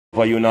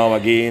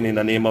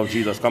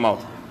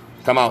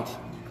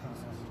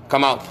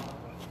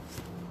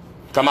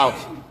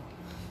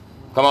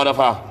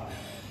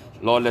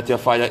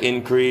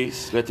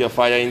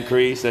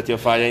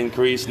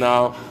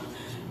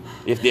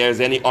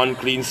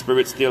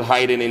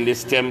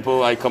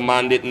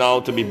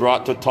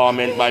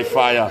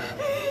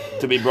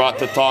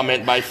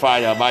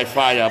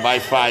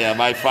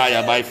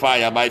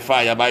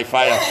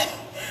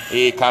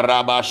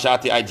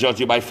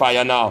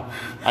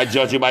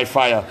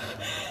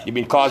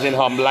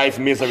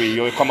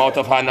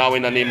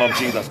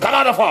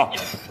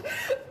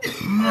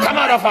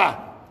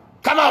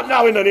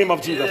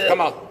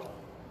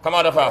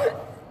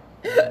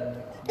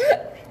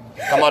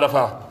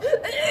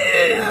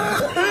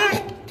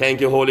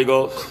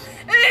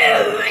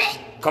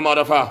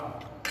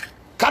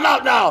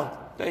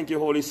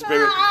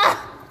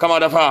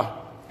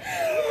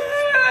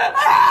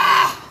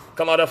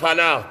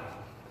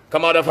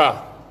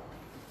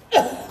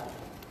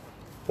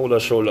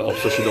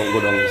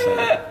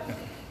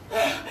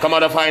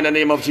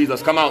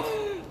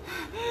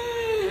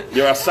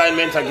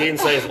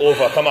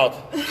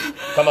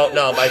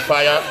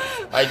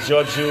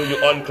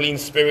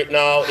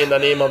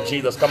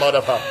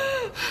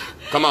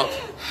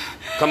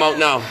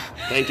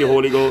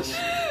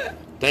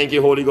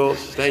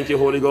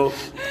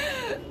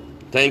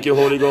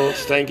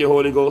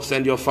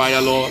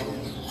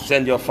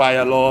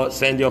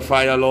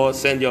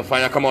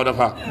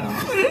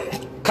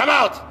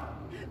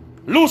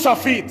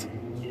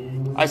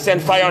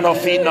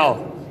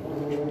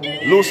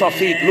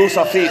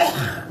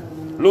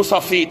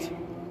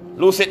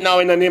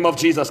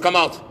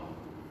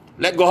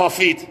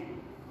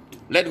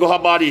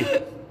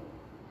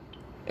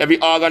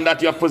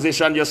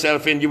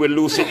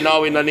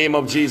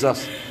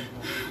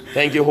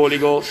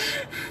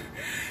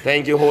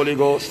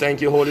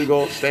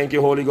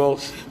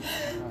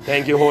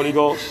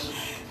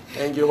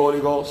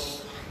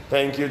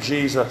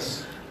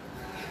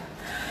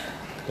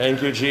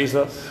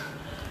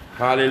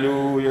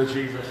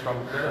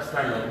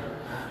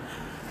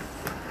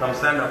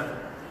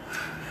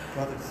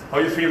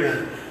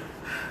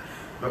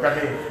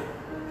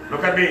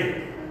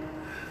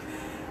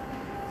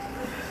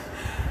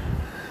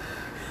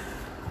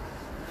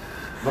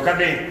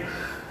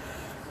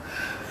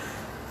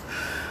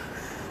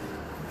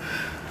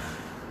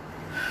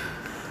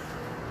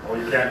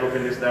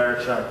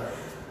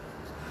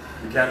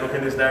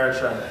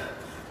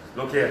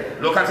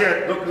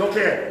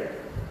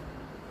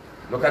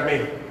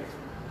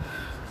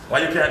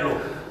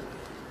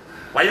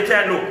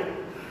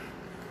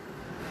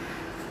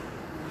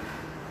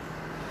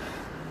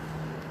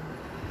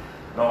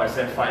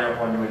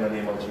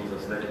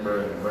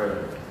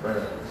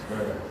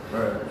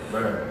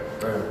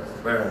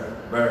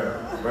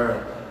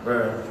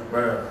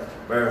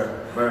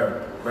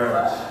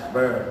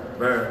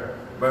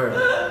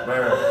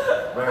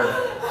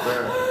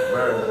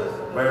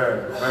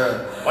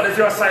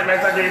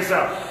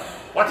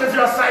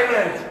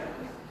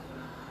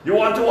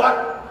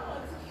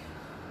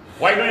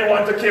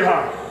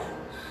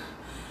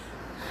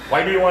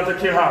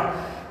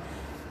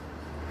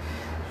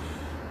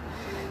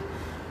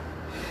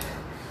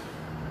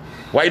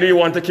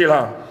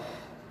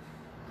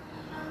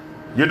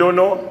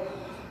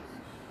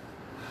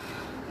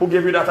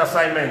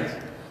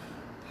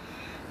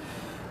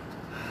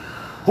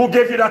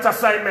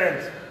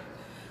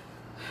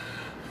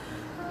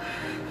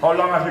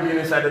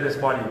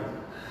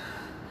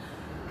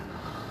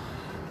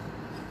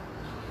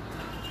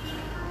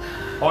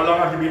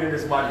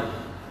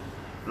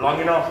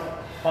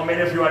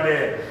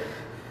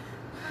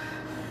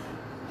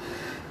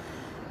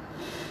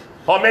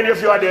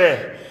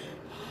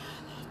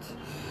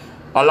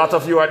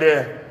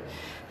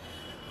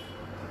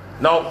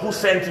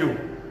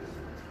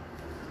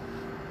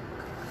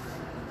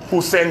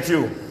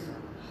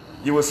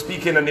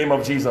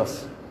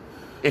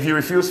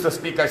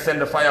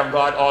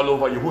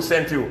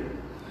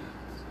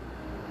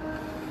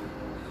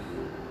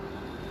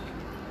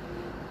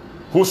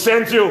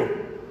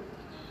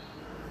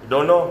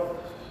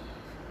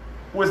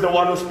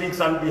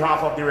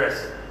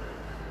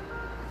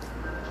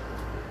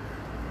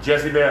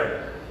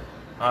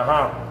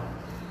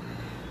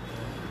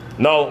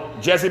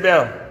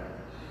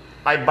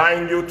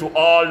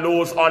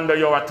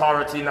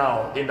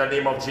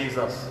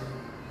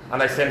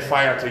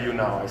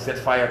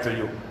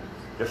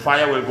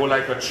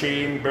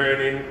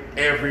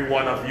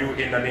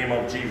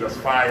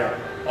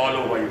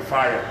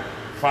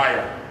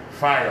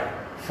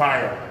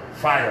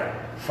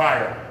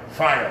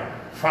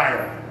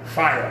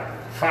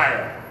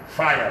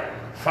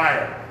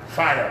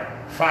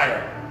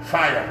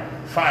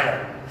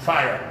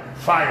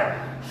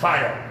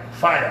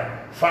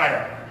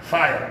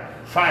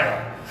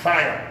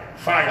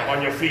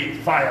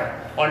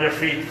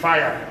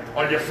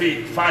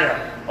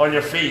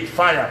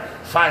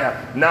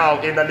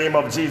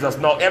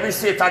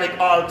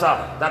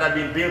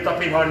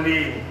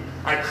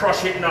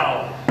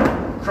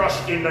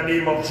Crush in the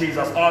name of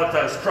Jesus.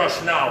 Altars,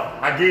 crush now.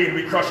 Again,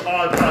 we crush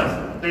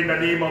altars in the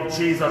name of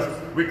Jesus.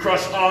 We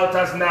crush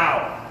altars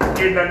now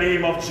in the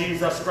name of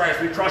Jesus Christ.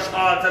 We crush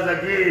altars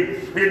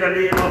again in the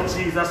name of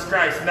Jesus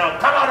Christ. Now,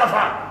 come out of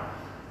her.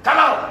 Come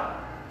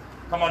out.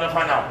 Come out of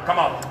her now. Come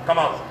out. Come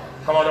out.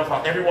 Come out of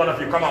her. Every one of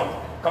you, come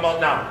out. Come out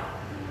now.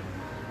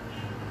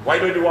 Why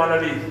don't you want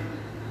to leave?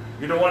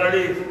 You don't want to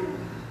leave?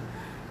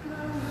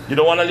 You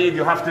don't want to leave.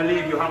 You have to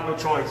leave. You have no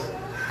choice.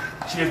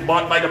 She is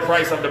bought by the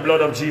price of the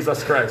blood of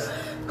Jesus Christ.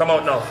 Come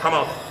out now. Come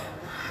out.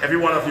 Every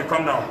one of you,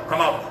 come now.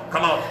 Come out.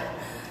 Come out.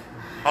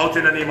 Out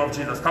in the name of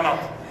Jesus. Come out.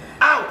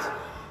 Out.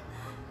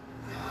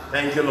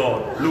 Thank you,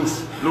 Lord.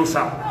 Loose. Loose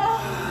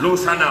her.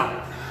 Loose her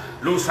now.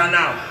 Loose her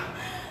now.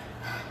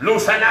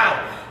 Loose her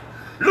now.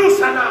 Loose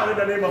her now in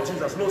the name of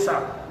Jesus. Loose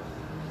her.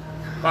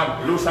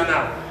 Come. Loose her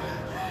now.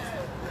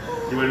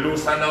 You will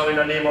loose her now in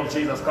the name of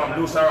Jesus. Come.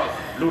 Loose her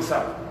up. Loose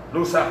her.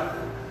 Loose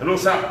her.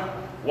 Loose her.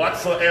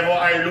 Whatsoever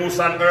I loose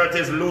on earth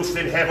is loosed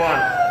in heaven.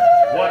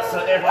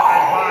 Whatsoever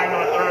I bind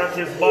on earth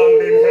is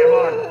bound in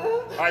heaven.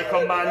 I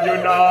command you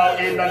now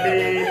in the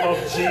name of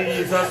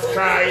Jesus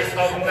Christ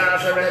of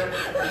Nazareth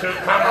to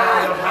come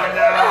out of her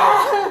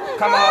now.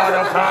 Come out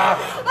of her.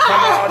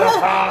 Come out of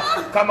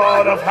her. Come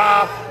out of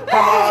her.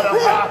 Come out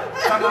of her.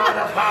 Come out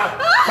of her.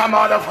 Come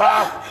out of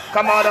her.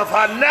 Come out of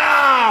her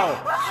now.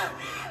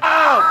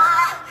 Out.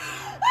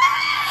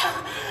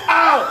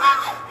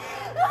 Out.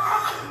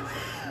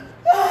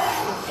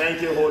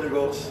 Thank you, Holy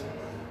Ghost.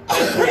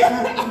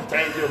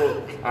 Thank you,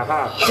 Holy Ghost.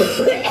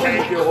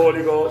 Thank you,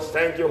 Holy Ghost.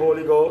 Thank you,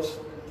 Holy Ghost.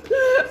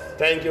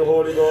 Thank you,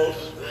 Holy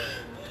Ghost.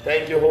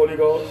 Thank you, Holy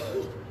Ghost.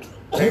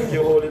 Thank you,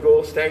 Holy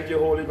Ghost. Thank you,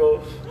 Holy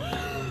Ghost.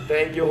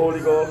 Thank you,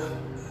 Holy Ghost.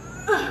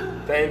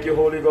 Thank you,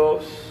 Holy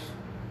Ghost.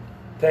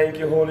 Thank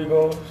you, Holy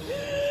Ghost.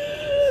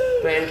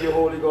 Thank you,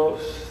 Holy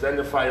Ghost. Send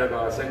your fire,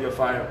 God. Send your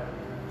fire.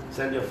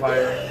 Send your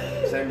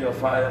fire. Send your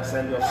fire.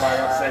 Send your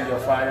fire. Send your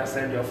fire.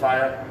 Send your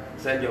fire.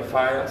 Send your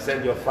fire,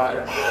 send your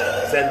fire,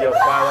 send your fire, send your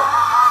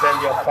fire,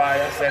 send your fire,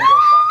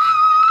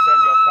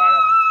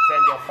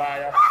 send your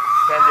fire,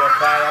 send your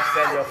fire,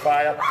 send your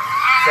fire,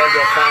 send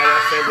your fire,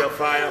 send your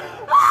fire,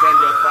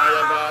 send your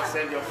fire, God,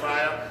 send your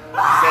fire,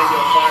 send your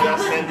fire,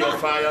 send your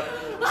fire,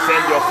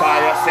 send your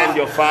fire, send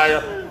your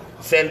fire,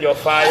 send your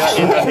fire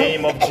in the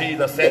name of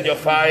Jesus, send your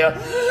fire,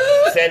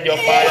 send your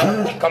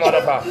fire, come out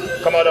of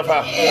her, come out of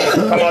her,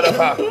 come out of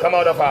her, come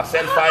out of her,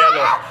 send fire,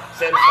 Lord,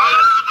 send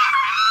fire.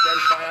 Send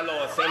fire,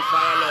 Lord. Send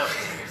fire, Lord.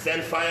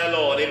 Send fire,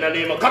 Lord. In the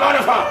name of... Come out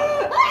of her.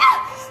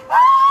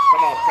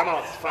 Come out. Come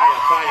out. Fire,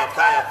 fire,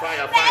 fire,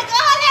 fire, fire.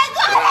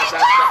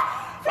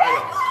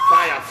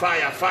 Fire,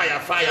 fire, fire,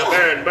 fire.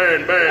 Burn,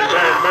 burn, burn,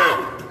 burn, burn.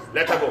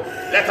 Let her go.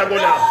 Let her go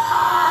now.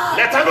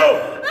 Let her go.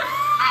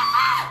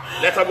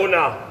 Let her go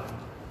now.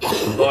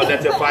 Lord,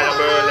 let your fire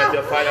burn. Let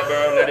your fire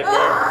burn. Let it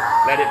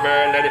burn. Let it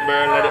burn. Let it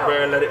burn. Let it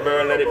burn. Let it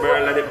burn. Let it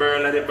burn. Let it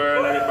burn. Let it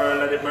burn. Let it burn.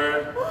 Let it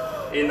burn.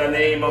 In the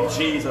name of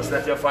Jesus,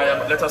 let your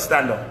fire, let us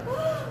stand up.